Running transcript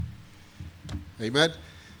Amen.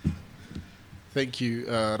 Thank you,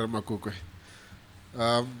 Ramakokwe.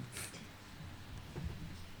 Um,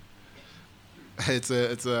 it's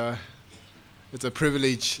a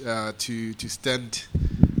privilege to stand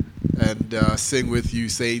and sing with you,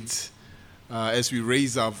 saints, as we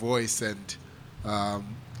raise our voice and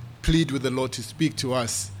plead with the Lord to speak to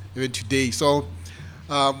us even today. So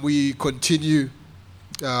we continue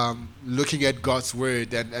looking at God's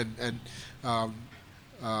word and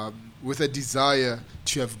with a desire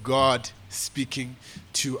to have God speaking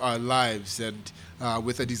to our lives, and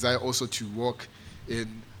with a desire also to walk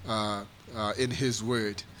in His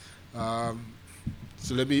word.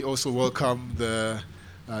 So let me also welcome the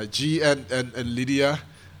G and Lydia.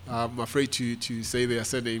 I'm afraid to say their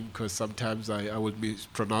surname because sometimes I would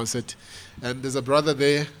mispronounce it. And there's a brother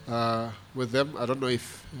there with them. I don't know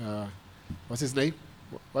if what's his name?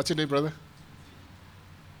 What's your name, brother?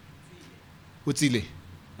 Utsile.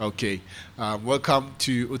 Okay. Welcome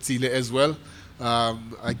to Utsile as well.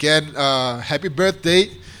 Again, happy birthday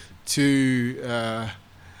to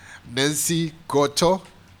Nancy Goto.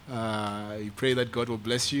 I pray that God will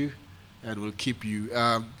bless you and will keep you.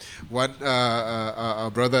 Our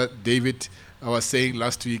brother David was saying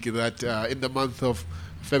last week that in the month of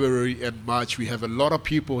February and March, we have a lot of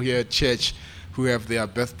people here at church who have their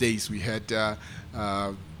birthdays. We had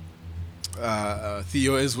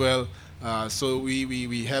Theo as well. So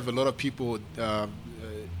we have a lot of people.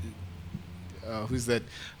 Who's that?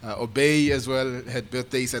 Obey as well had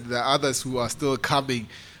birthdays, and there are others who are still coming.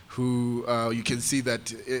 Who you can see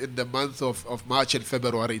that in the month of March and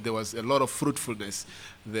February there was a lot of fruitfulness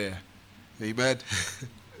there. Amen.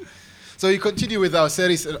 So we continue with our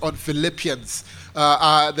series on Philippians.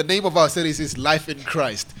 The name of our series is Life in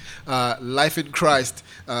Christ. Life in Christ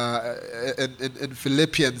in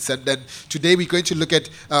Philippians. And then today we're going to look at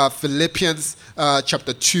Philippians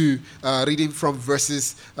chapter 2, reading from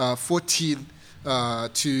verses 14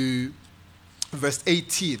 to verse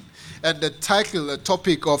 18. And the title, the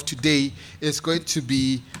topic of today is going to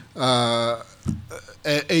be a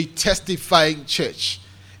testifying church.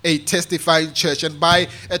 A testifying church. And by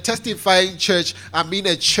a testifying church, I mean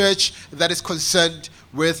a church that is concerned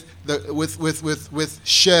with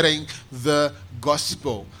sharing the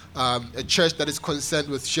gospel. A church that is concerned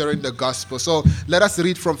with sharing the gospel. So let us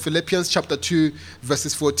read from Philippians chapter 2,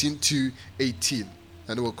 verses 14 to 18.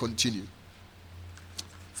 And we'll continue.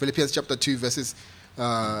 Philippians chapter 2, verses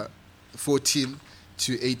 14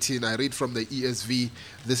 to 18. I read from the ESV.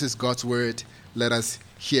 This is God's word. Let us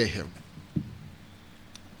hear him.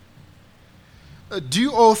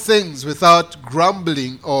 Do all things without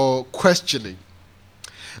grumbling or questioning,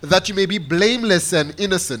 that you may be blameless and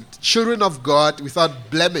innocent, children of God without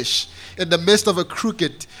blemish, in the midst of a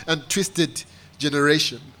crooked and twisted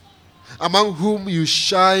generation, among whom you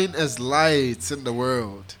shine as lights in the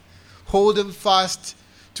world, holding fast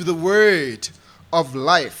to the word of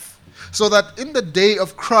life, so that in the day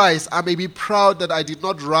of Christ I may be proud that I did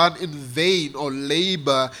not run in vain or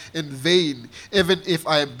labor in vain, even if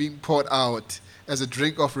I am being poured out as a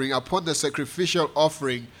drink offering upon the sacrificial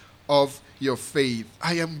offering of your faith.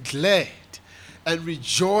 I am glad and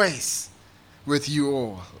rejoice with you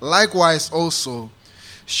all. Likewise,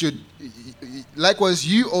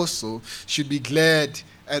 you also should be glad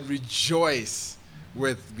and rejoice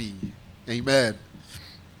with me. Amen.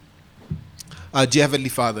 Dear Heavenly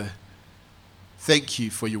Father, thank you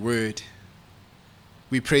for your word.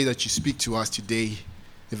 We pray that you speak to us today,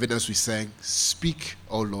 even as we sang. Speak,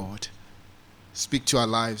 O Lord. Speak to our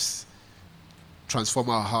lives. Transform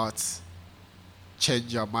our hearts.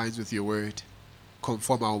 Change our minds with your word.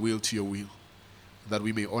 Conform our will to your will, that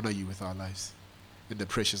we may honor you with our lives. In the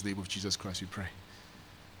precious name of Jesus Christ we pray.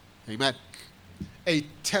 Amen. A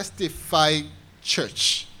testifying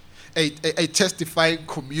church. A testifying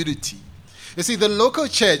community. You see, the local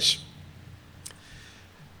church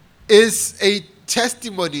is a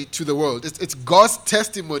testimony to the world. It's God's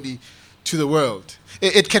testimony to the world.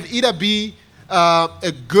 It can either be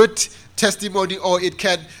a good testimony or it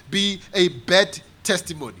can be a bad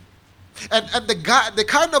testimony. And the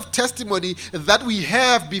kind of testimony that we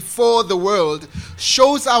have before the world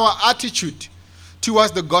shows our attitude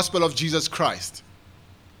towards the gospel of Jesus Christ.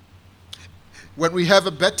 When we have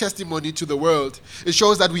a bad testimony to the world, it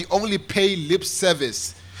shows that we only pay lip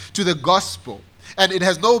service to the gospel, and it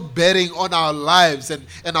has no bearing on our lives and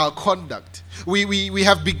our conduct. We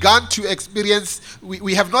have begun to experience,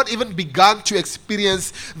 we have not even begun to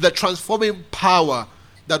experience the transforming power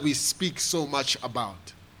that we speak so much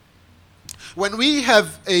about. When we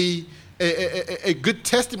have a good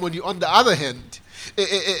testimony, on the other hand,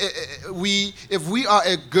 if we are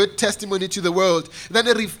a good testimony to the world, then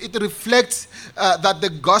it reflects that the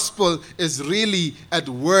gospel is really at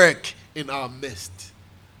work in our midst.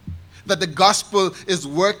 That the gospel is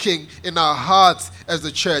working in our hearts as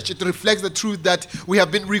the church. It reflects the truth that we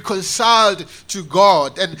have been reconciled to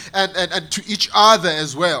God and to each other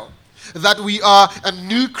as well. That we are a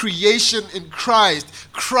new creation in Christ,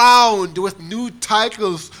 crowned with new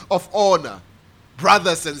titles of honor.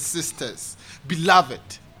 Brothers and sisters, beloved,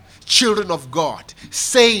 children of God,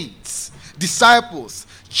 saints, disciples,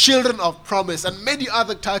 children of promise, and many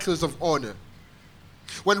other titles of honor.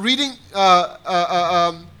 When reading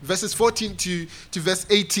verses 14 to verse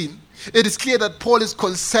 18, it is clear that Paul is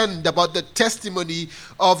concerned about the testimony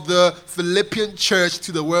of the Philippian church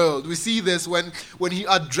to the world. We see this when he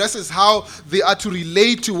addresses how they are to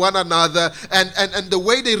relate to one another, and the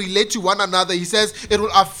way they relate to one another, he says it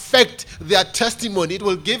will affect their testimony. It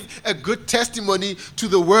will give a good testimony to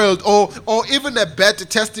the world, or even a better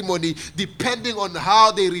testimony, depending on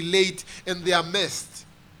how they relate in their midst.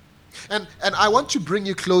 And I want to bring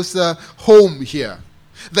you closer home here.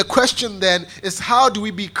 The question then is, how do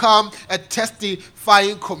we become a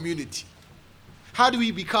testifying community? How do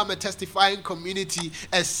we become a testifying community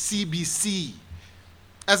as CBC,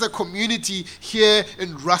 as a community here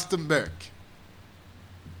in Rustenburg?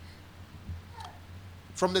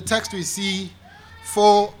 From the text we see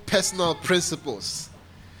 4 personal principles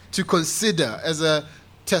to consider as a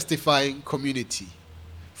testifying community.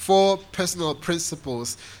 4 personal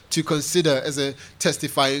principles to consider as a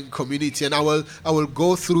testifying community, and I will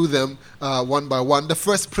go through them one by one. The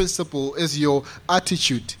first principle is your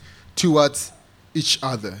attitude towards each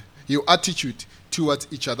other. Your attitude towards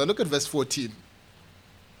each other. Look at verse 14.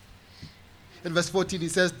 In verse 14 he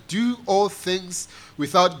says, "Do all things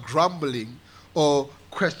without grumbling or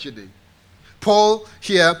questioning." Paul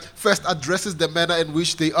here first addresses the manner in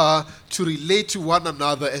which they are to relate to one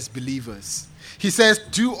another as believers. He says,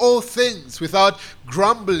 do all things without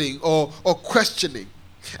grumbling or questioning.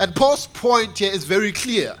 And Paul's point here is very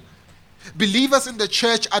clear. Believers in the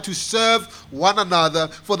church are to serve one another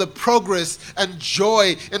for the progress and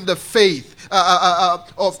joy in the faith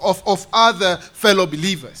of other fellow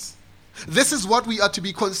believers. This is what we are to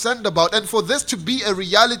be concerned about. And for this to be a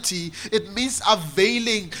reality, it means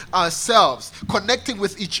availing ourselves, connecting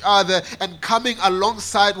with each other, and coming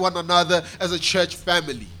alongside one another as a church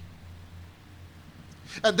family.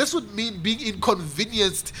 And this would mean being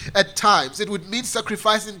inconvenienced at times. It would mean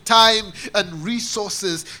sacrificing time and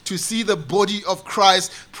resources to see the body of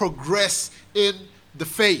Christ progress in the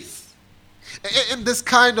faith. In this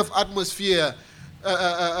kind of atmosphere,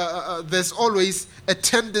 there's always a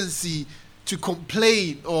tendency to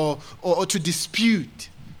complain or to dispute.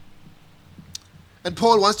 And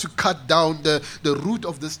Paul wants to cut down the root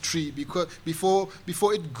of this tree because before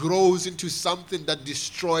it grows into something that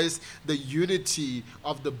destroys the unity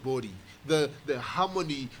of the body, the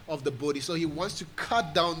harmony of the body. So he wants to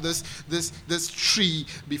cut down this tree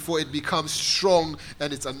before it becomes strong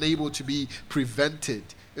and it's unable to be prevented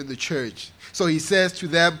in the church. So he says to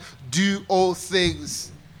them, do all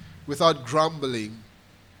things without grumbling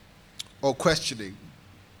or questioning.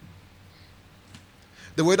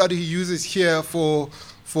 The word that he uses here for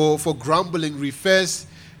grumbling refers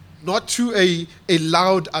not to a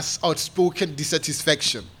loud, outspoken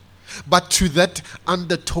dissatisfaction, but to that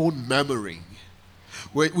undertone murmuring,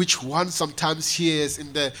 which one sometimes hears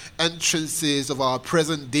in the entrances of our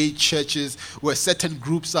present-day churches, where certain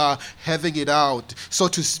groups are having it out, so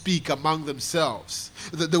to speak, among themselves.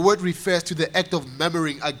 The word refers to the act of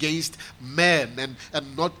murmuring against man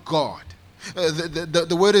and not God.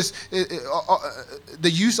 The word is the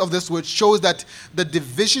use of this word shows that the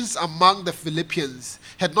divisions among the Philippians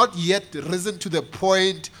had not yet risen to the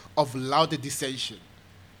point of loud dissension.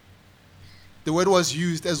 The word was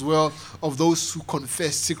used as well of those who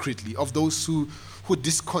confess secretly, of those who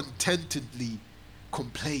discontentedly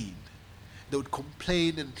complain. They would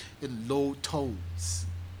complain in low tones.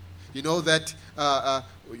 You know that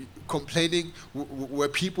complaining where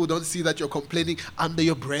people don't see that you're complaining under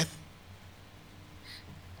your breath.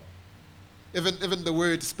 Even the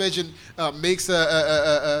word, Spurgeon makes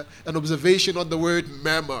an observation on the word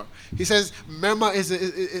murmur. He says murmur is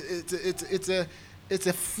it's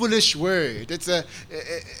a foolish word. It's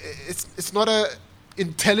not a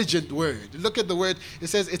intelligent word. Look at the word. It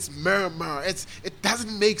says it's murmur. It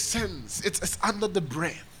doesn't make sense. It's under the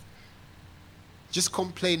breath. Just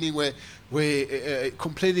complaining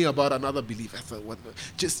complaining about another believer.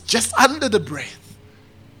 Just under the breath.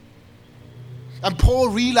 And Paul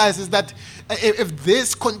realizes that if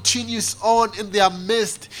this continues on in their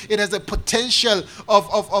midst, it has a potential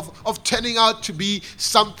of turning out to be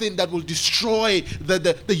something that will destroy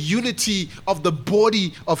the unity of the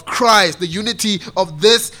body of Christ, the unity of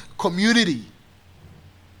this community.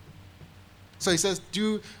 So he says,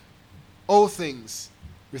 do all things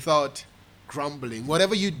without grumbling.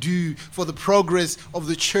 Whatever you do for the progress of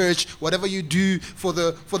the church, whatever you do for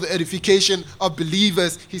the edification of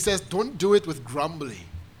believers, he says, don't do it with grumbling.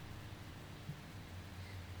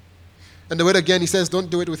 And the word again, he says, don't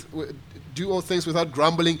do it do all things without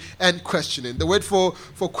grumbling and questioning. The word for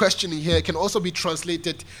questioning here can also be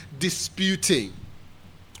translated disputing,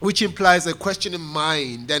 which implies a questioning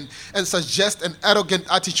mind and suggests an arrogant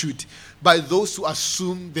attitude by those who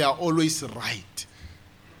assume they are always right.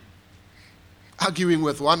 Arguing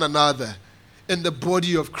with one another in the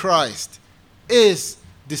body of Christ is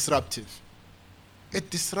disruptive. It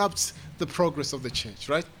disrupts the progress of the church,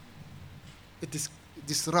 right? It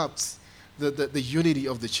disrupts the unity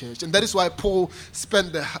of the church. And that is why Paul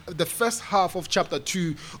spent the first half of chapter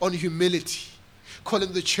 2 on humility,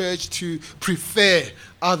 calling the church to prefer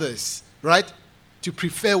others, right? To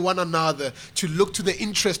prefer one another, to look to the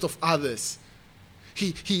interest of others.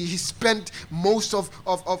 He spent most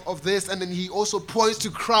of this, and then he also points to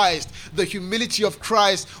Christ, the humility of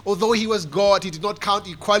Christ. Although he was God, he did not count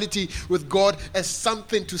equality with God as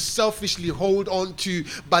something to selfishly hold on to,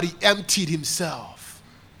 but he emptied himself.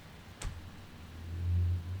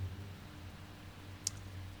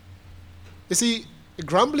 You see,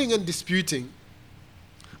 grumbling and disputing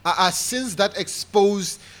are sins that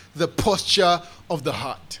expose the posture of the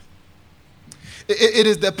heart. It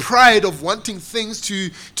is the pride of wanting things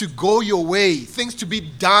to go your way, things to be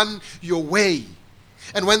done your way.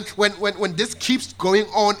 And when this keeps going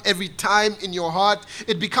on every time in your heart,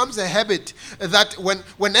 it becomes a habit that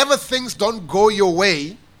whenever things don't go your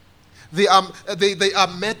way, they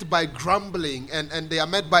are met by grumbling and they are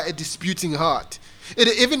met by a disputing heart. It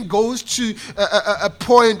even goes to a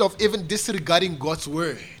point of even disregarding God's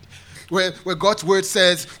word. Where God's word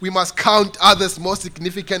says we must count others more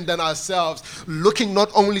significant than ourselves, looking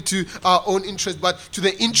not only to our own interest, but to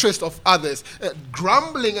the interest of others.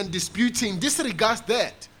 Grumbling and disputing disregards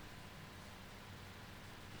that.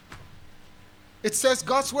 It says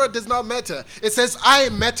God's word does not matter. It says, I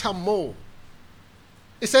matter more.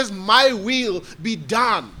 It says, my will be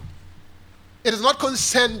done. It is not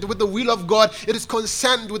concerned with the will of God. It is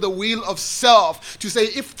concerned with the will of self. To say,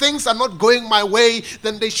 if things are not going my way,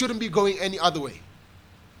 then they shouldn't be going any other way.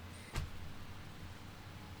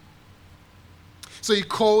 So he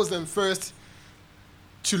calls them first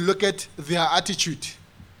to look at their attitude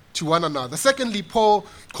to one another. Secondly, Paul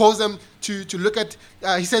calls them to look at,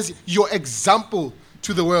 he says, your example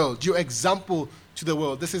to the world. Your example to the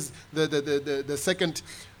world. This is the second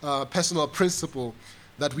personal principle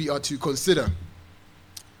that we are to consider.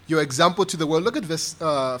 Your example to the world. Look at verse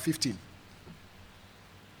 15.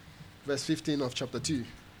 Verse 15 of chapter 2.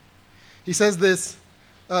 He says this,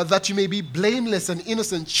 that you may be blameless and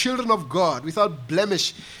innocent, children of God, without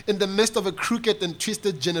blemish, in the midst of a crooked and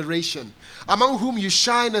twisted generation, among whom you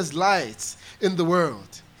shine as lights in the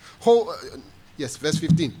world. Yes, verse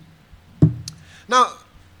 15. Now,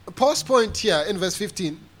 Paul's point here in verse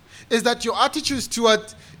 15 is that your attitude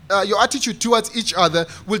towards each other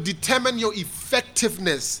will determine your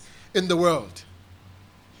effectiveness in the world.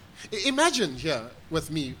 Imagine here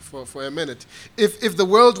with me for a minute, if the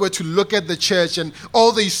world were to look at the church and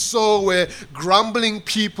all they saw were grumbling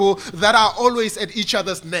people that are always at each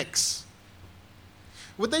other's necks.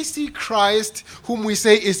 Would they see Christ, whom we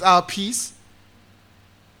say is our peace?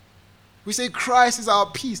 We say Christ is our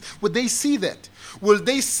peace. Would they see that? Will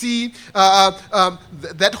they see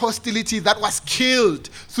that hostility that was killed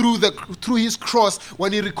through his cross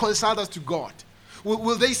when he reconciled us to God?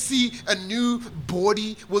 Will they see a new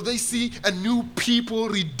body? Will they see a new people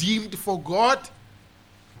redeemed for God?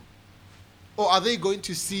 Or are they going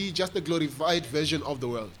to see just the glorified version of the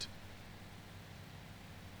world?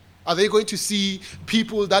 Are they going to see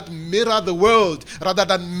people that mirror the world rather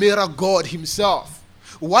than mirror God himself?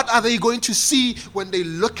 What are they going to see when they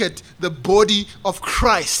look at the body of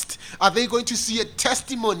Christ? Are they going to see a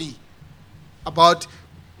testimony about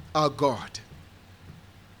our God?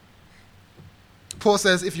 Paul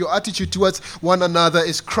says, if your attitude towards one another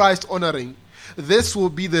is Christ-honoring, this will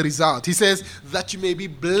be the result. He says, that you may be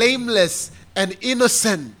blameless and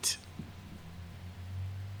innocent.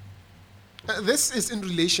 This is in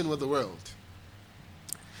relation with the world.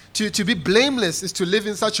 To be blameless is to live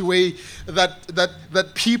in such a way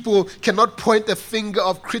that people cannot point a finger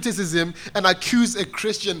of criticism and accuse a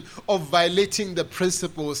Christian of violating the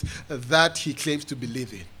principles that he claims to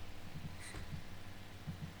believe in.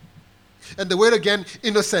 And the word again,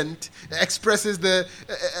 innocent, expresses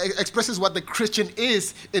what the Christian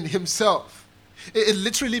is in himself. It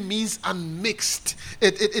literally means unmixed.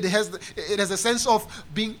 It has a sense of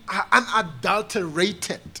being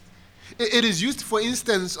unadulterated. It is used, for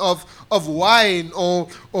instance, of wine or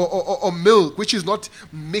milk, which is not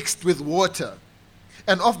mixed with water,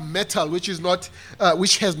 and of metal, which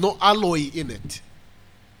has no alloy in it.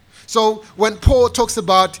 So when Paul talks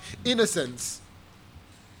about innocence,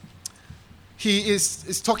 he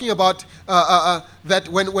is talking about that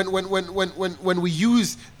when we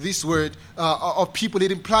use this word of people,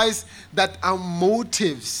 it implies that our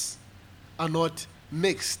motives are not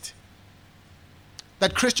mixed.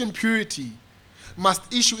 That Christian purity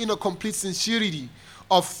must issue in a complete sincerity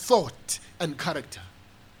of thought and character.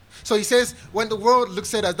 So he says, when the world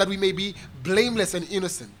looks at us, that we may be blameless and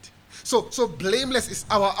innocent. So blameless is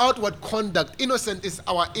our outward conduct. Innocent is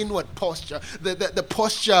our inward posture, the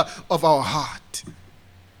posture of our heart.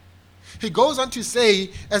 He goes on to say,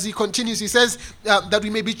 as he continues, he says that we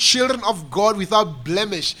may be children of God without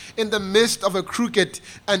blemish in the midst of a crooked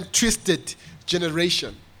and twisted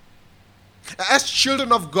generation. As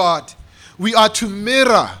children of God, we are to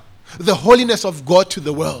mirror the holiness of God to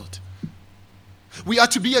the world. We are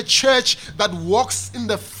to be a church that walks in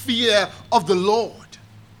the fear of the Lord.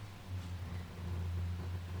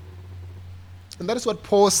 And that is what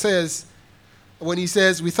Paul says when he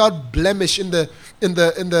says, without blemish in the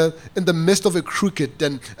midst of a crooked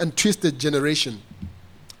and twisted generation.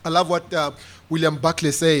 I love what William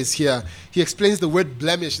Buckley says here. He explains the word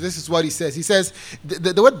blemish. This is what he says. He says,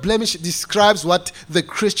 the word blemish describes what the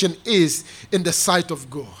Christian is in the sight of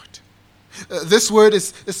God. This word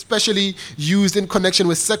is especially used in connection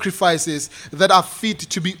with sacrifices that are fit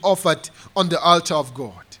to be offered on the altar of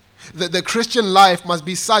God. The Christian life must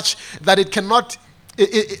be such that it cannot.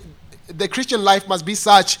 The Christian life must be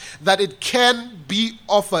such that it can be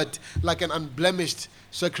offered like an unblemished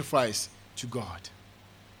sacrifice to God.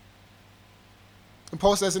 And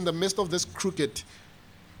Paul says, in the midst of this crooked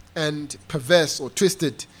and perverse or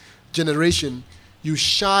twisted generation, you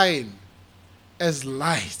shine as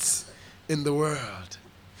lights in the world.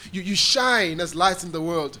 You shine as lights in the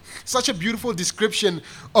world. Such a beautiful description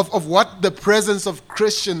of what the presence of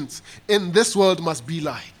Christians in this world must be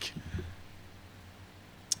like.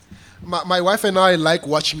 My wife and I like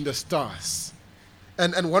watching the stars.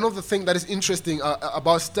 And one of the things that is interesting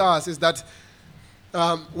about stars is that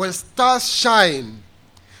when stars shine,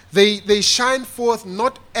 they shine forth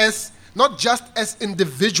not just as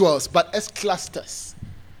individuals, but as clusters.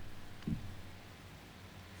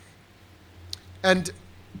 And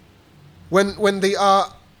when they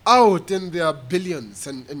are out in their billions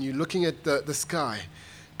and you're looking at the sky,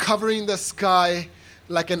 covering the sky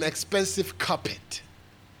like an expensive carpet,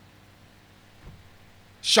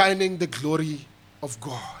 shining the glory of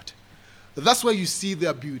God. That's where you see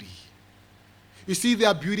their beauty. You see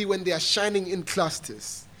their beauty when they are shining in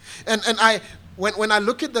clusters. And when I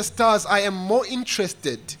look at the stars, I am more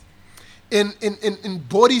interested in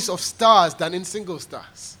bodies of stars than in single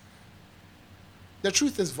stars. The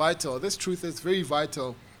truth is vital. This truth is very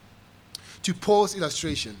vital to Paul's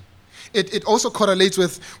illustration. It also correlates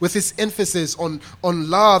with his emphasis on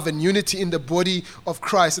love and unity in the body of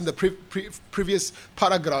Christ in the previous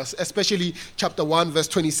paragraphs, especially chapter 1, verse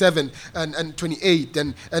 27 and 28,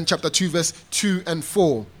 and chapter 2, verse 2 and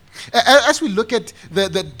 4. As we look at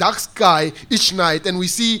the dark sky each night and we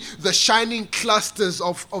see the shining clusters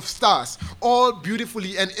of stars, all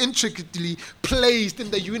beautifully and intricately placed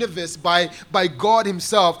in the universe by God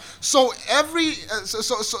himself, so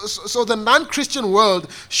the non-Christian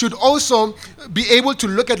world should also be able to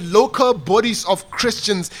look at local bodies of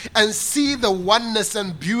Christians and see the oneness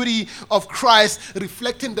and beauty of Christ,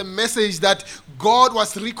 reflecting the message that God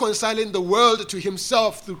was reconciling the world to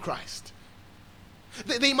himself through Christ.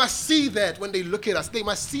 They must see that when they look at us. They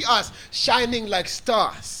must see us shining like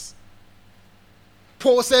stars.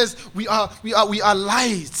 Paul says we are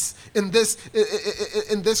lights in this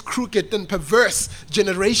crooked and perverse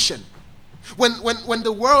generation. When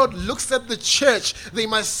the world looks at the church, they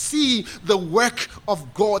must see the work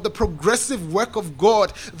of God, the progressive work of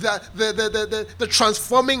God, the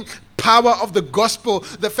transforming power of the gospel,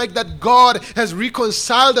 the fact that God has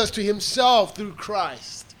reconciled us to himself through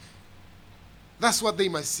Christ. That's what they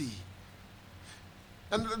must see.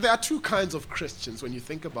 And there are two kinds of Christians when you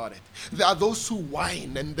think about it. There are those who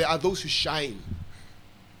whine and there are those who shine.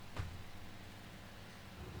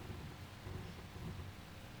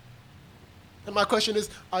 And my question is,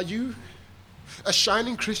 are you a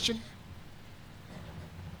shining Christian?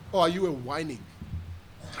 Or are you a whining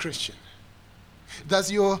Christian?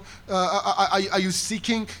 Are you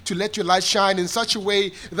seeking to let your light shine in such a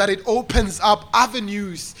way that it opens up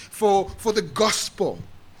avenues for the gospel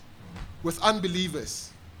with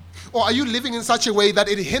unbelievers? Or are you living in such a way that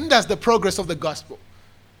it hinders the progress of the gospel?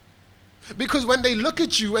 Because when they look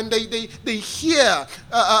at you and they hear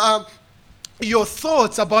your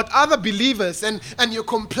thoughts about other believers and your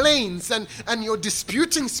complaints and your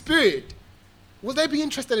disputing spirit, will they be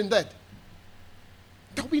interested in that?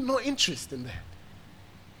 There'll be no interest in that.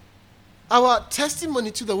 Our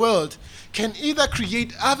testimony to the world can either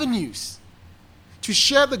create avenues to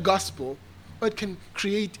share the gospel, or it can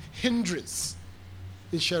create hindrance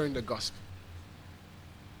in sharing the gospel.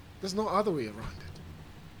 There's no other way around it.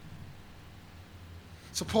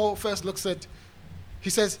 So Paul first looks at, he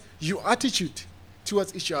says, your attitude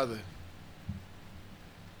towards each other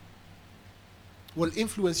will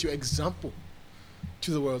influence your example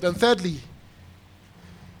to the world. And thirdly,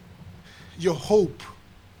 your hope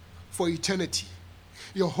for eternity.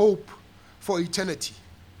 Your hope for eternity.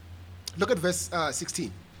 Look at verse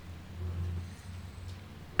 16.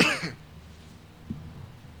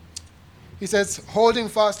 He says, holding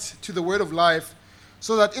fast to the word of life,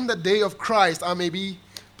 so that in the day of Christ I may be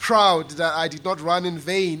proud that I did not run in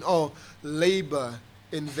vain or labor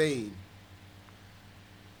in vain.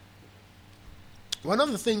 One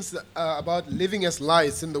of the things about living as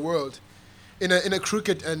lights in the world, in a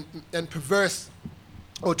crooked and perverse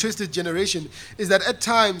or twisted generation, is that at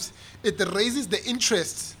times it raises the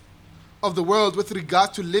interest of the world with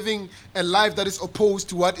regard to living a life that is opposed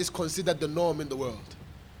to what is considered the norm in the world.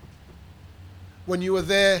 When you are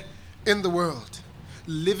there in the world,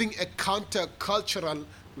 living a counter-cultural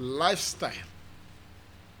lifestyle,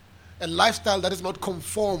 a lifestyle that is not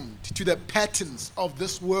conformed to the patterns of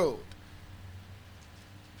this world.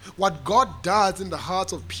 What God does in the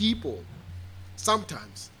hearts of people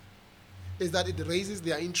sometimes is that it raises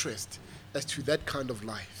their interest as to that kind of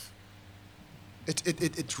life.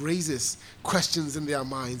 It raises questions in their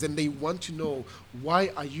minds, and they want to know, why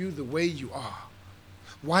are you the way you are?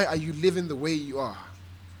 Why are you living the way you are?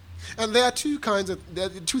 And there are two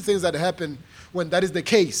things that happen when that is the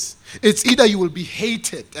case. It's either you will be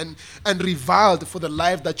hated and reviled for the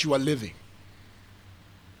life that you are living,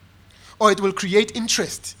 or it will create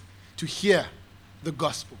interest to hear the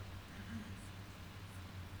gospel.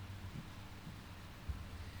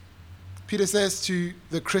 Peter says to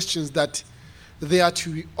the Christians that they are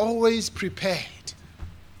to be always prepared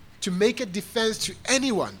to make a defense to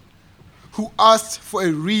anyone who asks for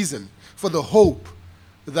a reason for the hope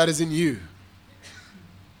that is in you.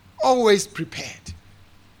 Always prepared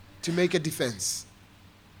to make a defense,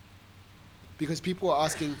 because people are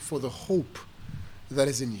asking for the hope that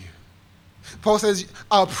is in you. Paul says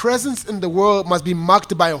our presence in the world must be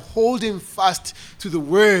marked by holding fast to the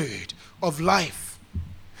word of life.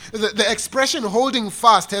 The expression holding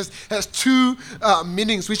fast has two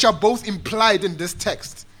meanings, which are both implied in this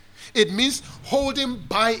text. It means holding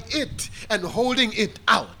by it and holding it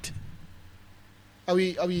out. Are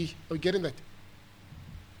we getting that?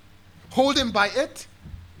 Holding by it,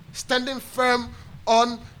 standing firm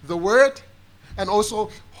on the word, and also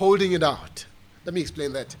holding it out. Let me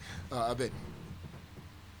explain that a bit.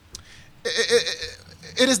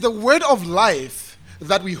 It is the word of life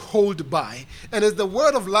that we hold by, and it's the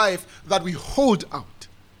word of life that we hold out.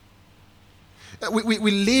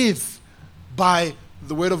 We live by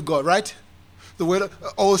the word of God, right? The word,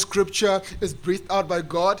 all scripture is breathed out by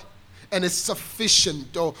God and is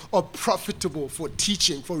sufficient or profitable for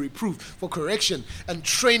teaching, for reproof, for correction, and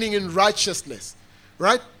training in righteousness,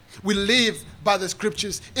 right? We live by the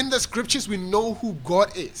scriptures. In the scriptures, we know who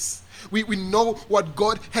God is. We know what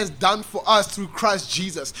God has done for us through Christ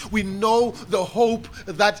Jesus. We know the hope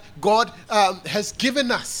that God has given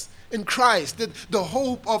us in Christ, the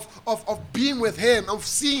hope of being with Him, of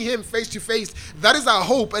seeing Him face to face. That is our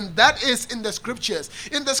hope, and that is in the scriptures.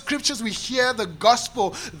 In the scriptures, we hear the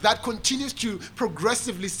gospel that continues to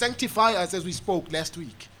progressively sanctify us, as we spoke last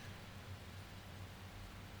week.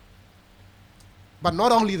 But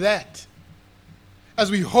not only that, as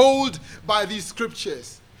we hold by these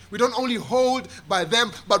scriptures, we don't only hold by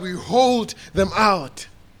them, but we hold them out.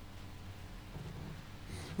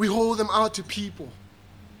 We hold them out to people.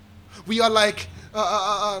 We are like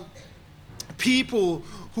people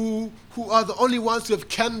who are the only ones who have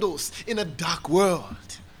candles in a dark world.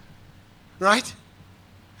 Right?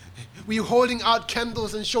 We're holding out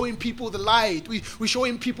candles and showing people the light. We're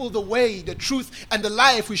showing people the way, the truth, and the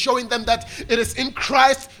life. We're showing them that it is in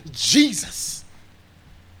Christ Jesus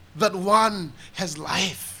that one has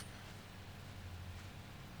life.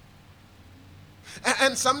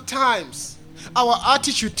 And sometimes our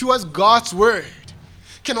attitude towards God's word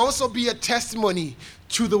can also be a testimony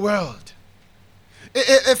to the world.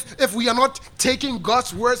 If we are not taking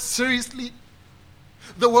God's word seriously,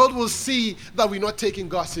 the world will see that we're not taking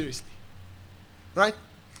God seriously. Right?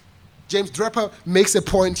 James Draper makes a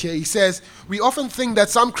point here. He says, we often think that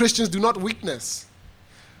some Christians do not witness,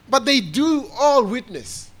 but they do all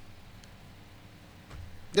witness.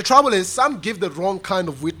 The trouble is, some give the wrong kind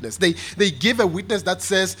of witness. They give a witness that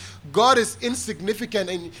says, God is insignificant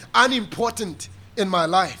and unimportant in my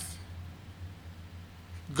life.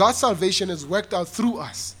 God's salvation is worked out through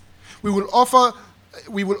us. We will offer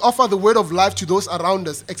the word of life to those around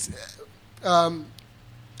us.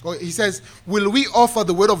 He says, will we offer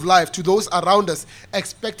the word of life to those around us,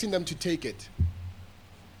 expecting them to take it?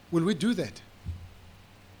 Will we do that?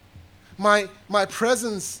 My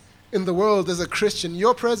presence in the world as a Christian,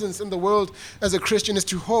 your presence in the world as a Christian is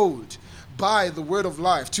to hold by the word of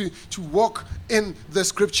life, to walk in the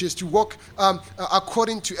scriptures, to walk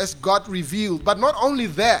according to as God revealed. But not only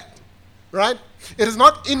that, right? It is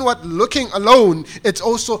not inward looking alone, it's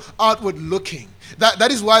also outward looking. That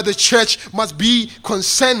is why the church must be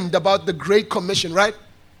concerned about the Great Commission, right?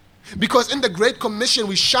 Because in the Great Commission,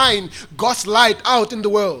 we shine God's light out in the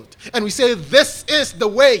world. And we say, this is the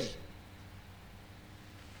way.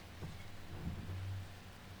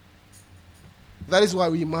 That is why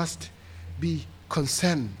we must be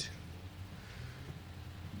concerned.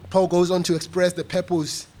 Paul goes on to express the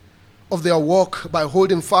purpose of their walk by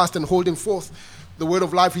holding fast and holding forth the word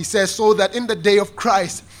of life. He says, so that in the day of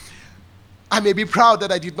Christ, I may be proud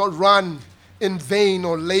that I did not run in vain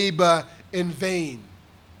or labor in vain.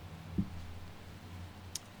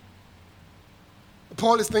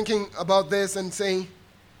 Paul is thinking about this and saying,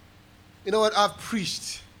 you know what, I've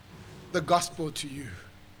preached the gospel to you.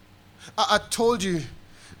 I told you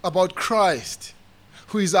about Christ,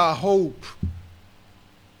 who is our hope.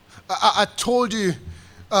 I told you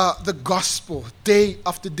the gospel day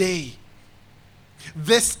after day.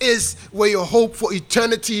 This is where your hope for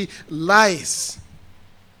eternity lies.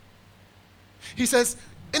 He says,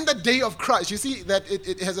 in the day of Christ, you see that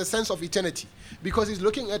it has a sense of eternity, because he's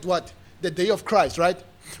looking at what? The day of Christ, right?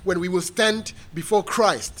 When we will stand before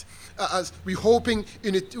Christ. As we're hoping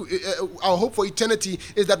in it, our hope for eternity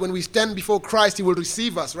is that when we stand before Christ, he will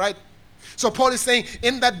receive us, right? So Paul is saying,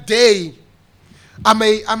 in that day,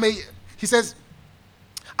 he says,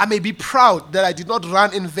 I may be proud that I did not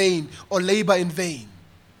run in vain or labor in vain.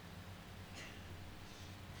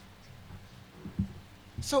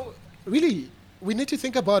 So really, we need to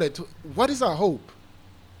think about it. What is our hope?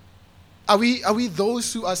 Are we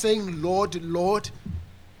those who are saying, Lord, Lord,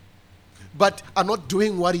 but are not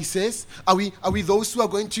doing what he says? Are we those who are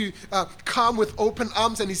going to come with open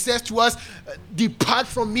arms and he says to us, depart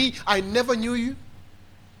from me, I never knew you?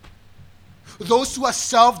 Those who are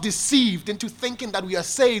self-deceived into thinking that we are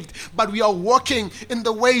saved, but we are walking in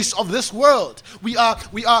the ways of this world. We are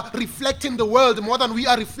reflecting the world more than we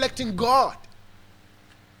are reflecting God.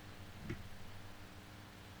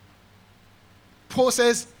 Paul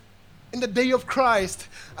says, in the day of Christ,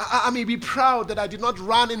 I may be proud that I did not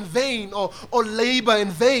run in vain or labor in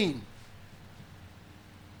vain.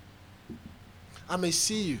 I may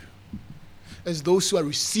see you as those who are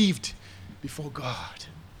received before God.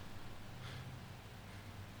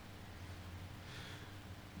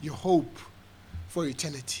 Your hope for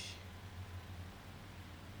eternity.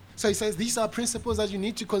 So he says these are principles that you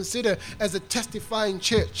need to consider as a testifying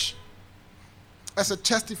church, as a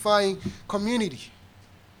testifying community.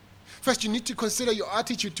 First, you need to consider your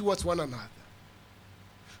attitude towards one another.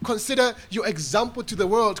 Consider your example to the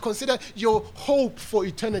world. Consider your hope for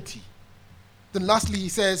eternity. Then lastly, he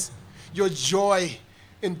says, your joy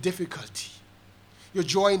in difficulty. Your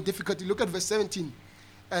joy in difficulty. Look at verse 17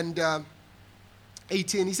 and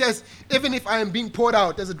 18. He says, even if I am being poured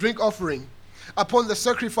out as a drink offering upon the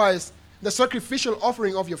sacrificial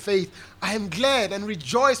offering of your faith, I am glad and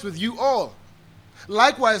rejoice with you all.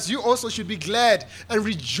 Likewise, you also should be glad and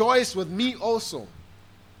rejoice with me also.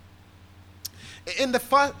 In the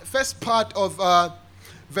first part of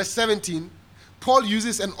verse 17, Paul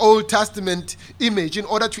uses an Old Testament image in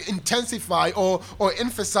order to intensify or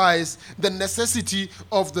emphasize the necessity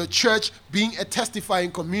of the church being a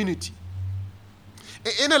testifying community.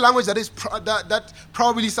 In a language that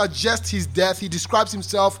probably suggests his death, he describes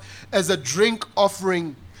himself as a drink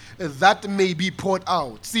offering that may be poured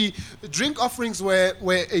out. See, drink offerings were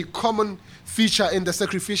a common feature in the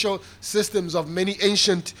sacrificial systems of many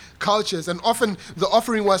ancient cultures, and often the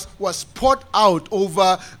offering was poured out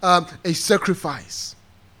over a sacrifice.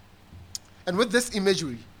 And with this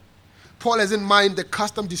imagery, Paul has in mind the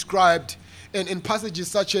custom described in passages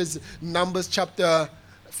such as Numbers chapter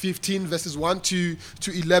 15, verses 1 to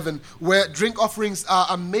 11, where drink offerings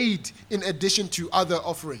are made in addition to other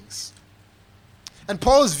offerings. And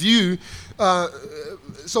Paul's view,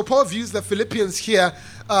 Paul views the Philippians here,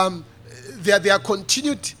 their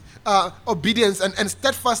continued obedience and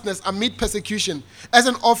steadfastness amid persecution as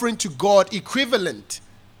an offering to God equivalent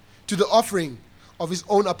to the offering of his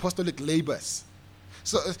own apostolic labors.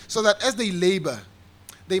 So that as they labor,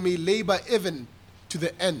 they may labor even to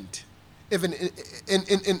the end, even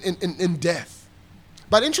in death.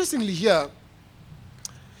 But interestingly here,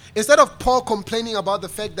 instead of Paul complaining about the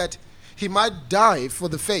fact that he might die for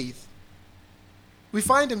the faith, we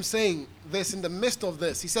find him saying this in the midst of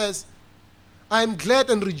this. He says, I am glad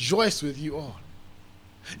and rejoice with you all.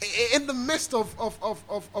 In the midst of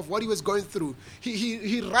what he was going through,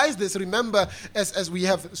 he writes this. Remember, as we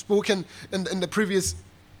have spoken in the previous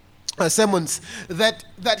sermons,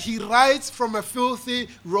 that he writes from a filthy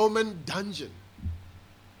Roman dungeon,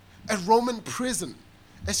 a Roman prison,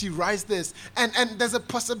 as he writes this. And there's a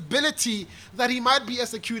possibility that he might be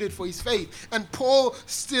executed for his faith. And Paul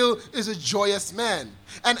still is a joyous man.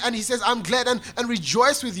 And he says, I'm glad and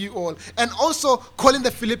rejoice with you all. And also calling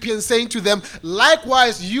the Philippians, saying to them,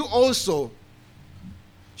 likewise, you also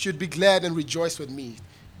should be glad and rejoice with me.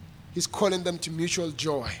 He's calling them to mutual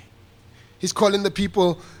joy. He's calling the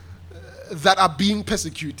people that are being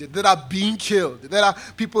persecuted, that are being killed, that are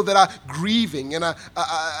people that are grieving, and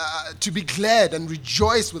to be glad and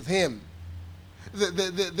rejoice with him.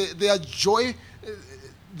 Their joy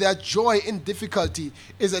in difficulty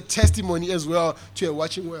is a testimony as well to a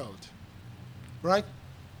watching world, right?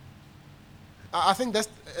 I think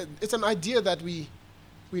it's an idea that we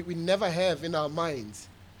never have in our minds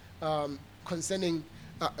concerning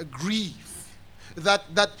grief.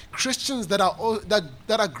 That Christians that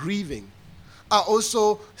are grieving are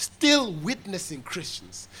also still witnessing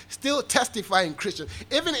Christians, still testifying Christians.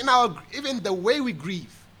 Even the way we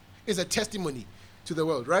grieve is a testimony to the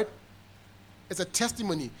world, right? It's a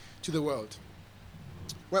testimony to the world.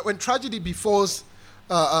 When tragedy befalls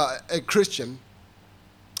a Christian,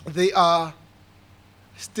 they are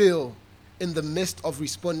still in the midst of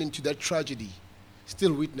responding to that tragedy,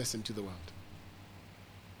 still witnessing to the world.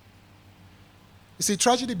 You see,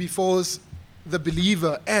 tragedy befalls the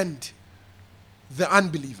believer and the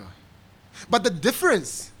unbeliever. But the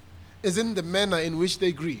difference is in the manner in which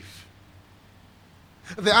they grieve.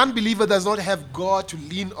 The unbeliever does not have God to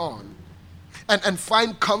lean on and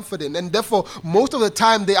find comfort in, and therefore most of the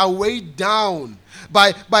time they are weighed down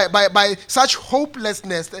by such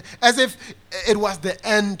hopelessness, as if it was the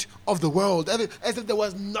end of the world, as if there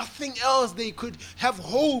was nothing else they could have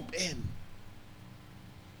hope in.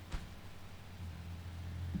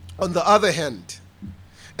 On the other hand,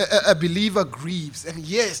 a believer grieves, and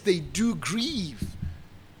yes, they do grieve.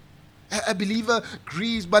 A believer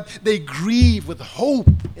grieves, but they grieve with hope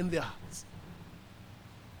in their hearts.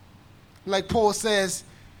 Like Paul says,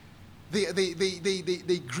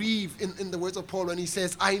 they grieve in the words of Paul when he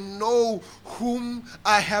says, I know whom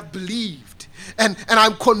I have believed, and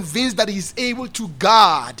I'm convinced that he's able to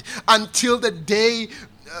guard until that day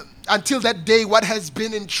what has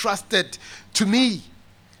been entrusted to me.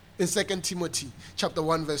 In 2 Timothy chapter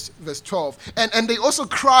 1, verse 12. And they also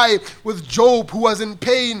cry with Job, who was in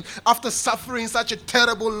pain after suffering such a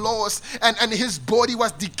terrible loss, and his body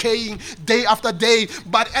was decaying day after day.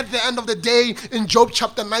 But at the end of the day, in Job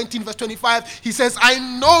chapter 19, verse 25, he says, I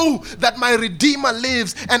know that my Redeemer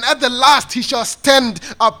lives, and at the last he shall stand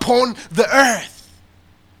upon the earth.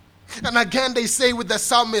 And again they say with the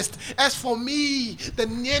psalmist, as for me, the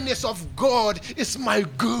nearness of God is my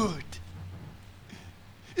good.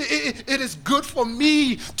 It is good for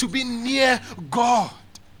me to be near God.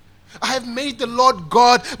 I have made the Lord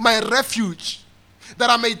God my refuge, that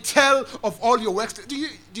I may tell of all your works. Do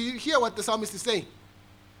you hear what the psalmist is saying?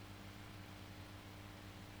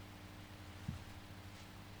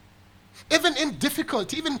 Even in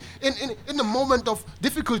difficulty, even in the moment of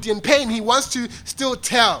difficulty and pain, he wants to still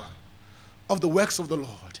tell of the works of the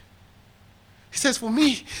Lord. He says, for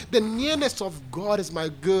me, the nearness of God is my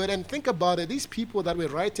good. And think about it. These people that were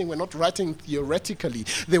writing were not writing theoretically.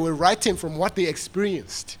 They were writing from what they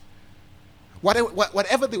experienced.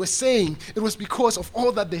 Whatever they were saying, it was because of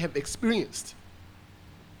all that they have experienced.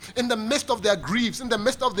 In the midst of their griefs, in the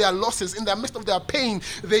midst of their losses, in the midst of their pain,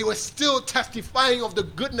 they were still testifying of the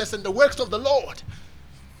goodness and the works of the Lord.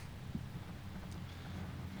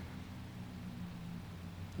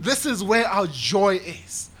 This is where our joy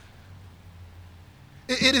is.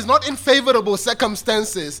 It is not in favorable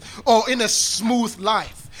circumstances or in a smooth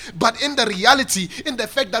life. but in the reality, in the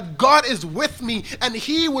fact that God is with me and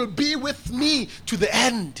He will be with me to the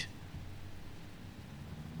end.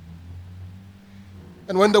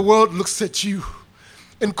 And when the world looks at you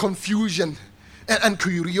in confusion and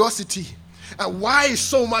curiosity, and why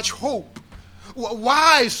so much hope?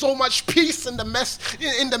 Why so much peace in the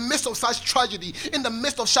midst of such tragedy, in the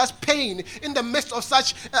midst of such pain, in the midst of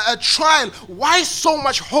such a trial? Why so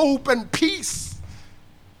much hope and peace?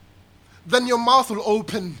 Then your mouth will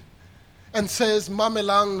open and says,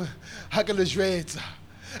 Mamelang hagelejwetsa,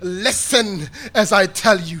 listen as I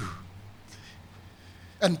tell you,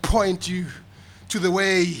 and point you to the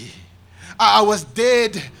way. I was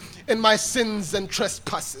dead in my sins and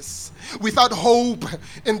trespasses, without hope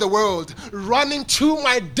in the world, running to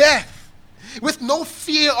my death, with no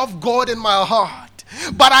fear of God in my heart.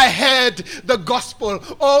 But I heard the gospel,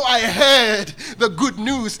 I heard the good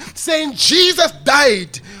news, saying Jesus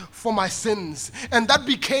died for my sins, and that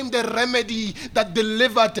became the remedy that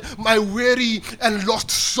delivered my weary and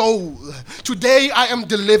lost soul. Today I am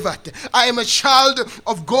delivered. I am a child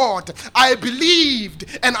of God. I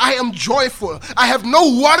believed and I am joyful. I have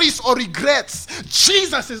no worries or regrets.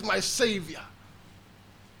 Jesus is my Savior.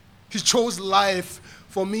 He chose life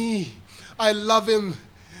for me. I love Him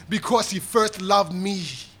because He first loved me.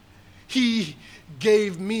 He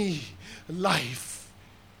gave me life.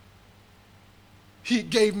 He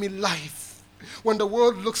gave me life. When the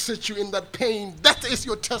world looks at you in that pain, that is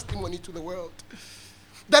your testimony to the world.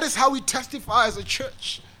 That is how we testify as a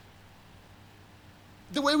church.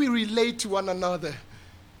 The way we relate to one another.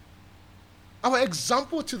 Our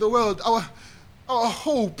example to the world, our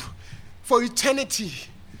hope for eternity,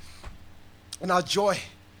 and our joy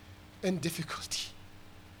in difficulty.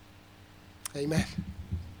 Amen.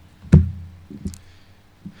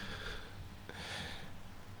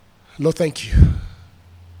 Lord, thank you.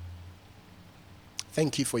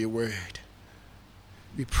 Thank you for your word.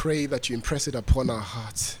 We pray that you impress it upon our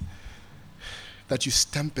hearts, that you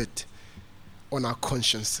stamp it on our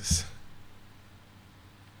consciences,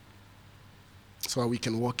 so that we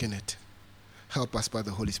can walk in it. Help us by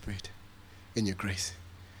the Holy Spirit in your grace.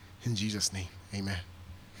 In Jesus' name, amen.